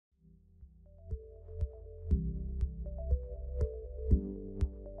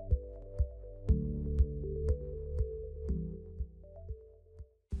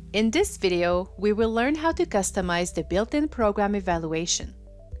In this video, we will learn how to customize the built-in program evaluation.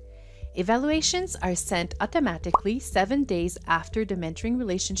 Evaluations are sent automatically 7 days after the mentoring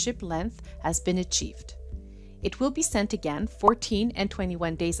relationship length has been achieved. It will be sent again 14 and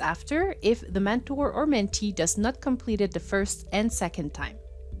 21 days after if the mentor or mentee does not complete it the first and second time.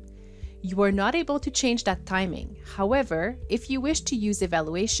 You are not able to change that timing. However, if you wish to use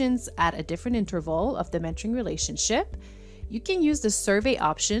evaluations at a different interval of the mentoring relationship, you can use the survey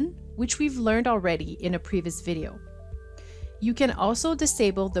option, which we've learned already in a previous video. You can also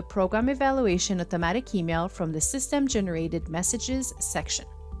disable the program evaluation automatic email from the system-generated messages section.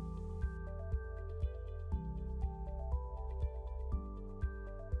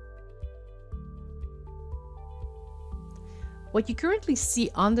 What you currently see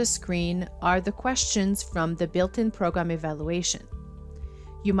on the screen are the questions from the built-in program evaluation.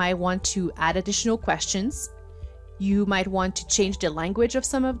 You might want to add additional questions. You might want to change the language of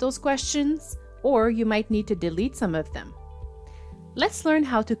some of those questions, or you might need to delete some of them. Let's learn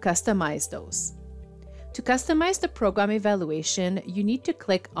how to customize those. To customize the program evaluation, you need to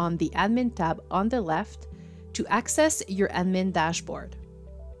click on the Admin tab on the left to access your admin dashboard.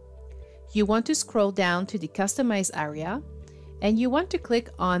 You want to scroll down to the Customize area, and you want to click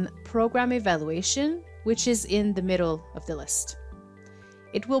on Program Evaluation, which is in the middle of the list.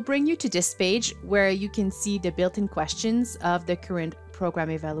 It will bring you to this page where you can see the built-in questions of the current program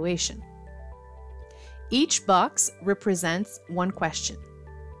evaluation. Each box represents one question.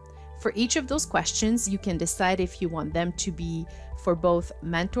 For each of those questions, you can decide if you want them to be for both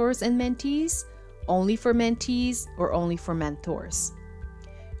mentors and mentees, only for mentees, or only for mentors.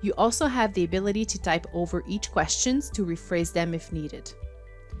 You also have the ability to type over each questions to rephrase them if needed.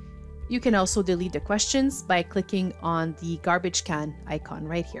 You can also delete the questions by clicking on the garbage can icon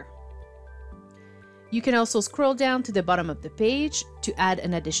right here. You can also scroll down to the bottom of the page to add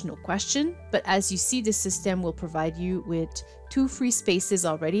an additional question, but as you see, the system will provide you with 2 free spaces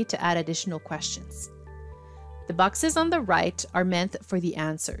already to add additional questions. The boxes on the right are meant for the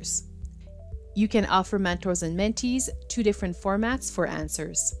answers. You can offer mentors and mentees 2 different formats for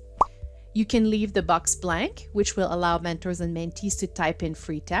answers. You can leave the box blank, which will allow mentors and mentees to type in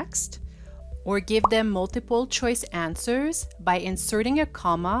free text, or give them multiple choice answers by inserting a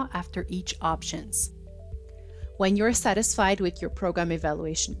comma after each options. When you're satisfied with your program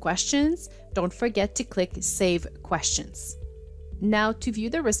evaluation questions, don't forget to click Save Questions. Now, to view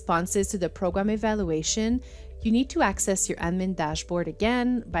the responses to the program evaluation, you need to access your admin dashboard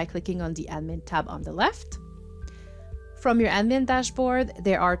again by clicking on the Admin tab on the left. From your admin dashboard,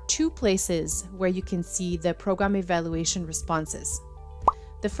 there are 2 places where you can see the program evaluation responses.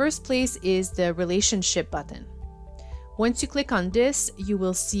 The first place is the Relationship button. Once you click on this, you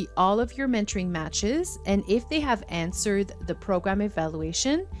will see all of your mentoring matches, and if they have answered the program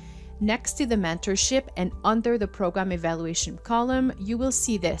evaluation, next to the mentorship and under the program evaluation column, you will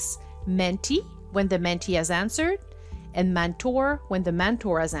see this: mentee when the mentee has answered, and mentor when the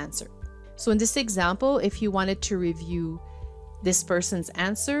mentor has answered. So in this example, if you wanted to review this person's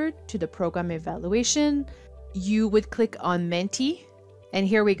answer to the program evaluation, you would click on mentee, and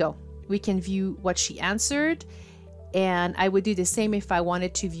here we go. We can view what she answered, and I would do the same if I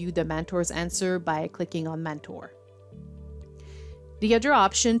wanted to view the mentor's answer by clicking on mentor. The other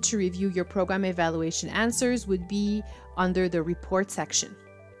option to review your program evaluation answers would be under the report section.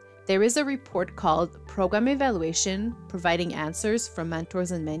 There is a report called Program Evaluation, providing answers from mentors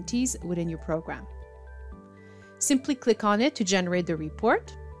and mentees within your program. Simply click on it to generate the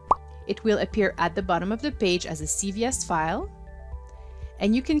report. It will appear at the bottom of the page as a CVS file,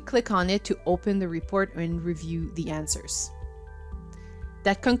 and you can click on it to open the report and review the answers.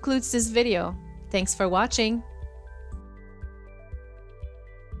 That concludes this video. Thanks for watching.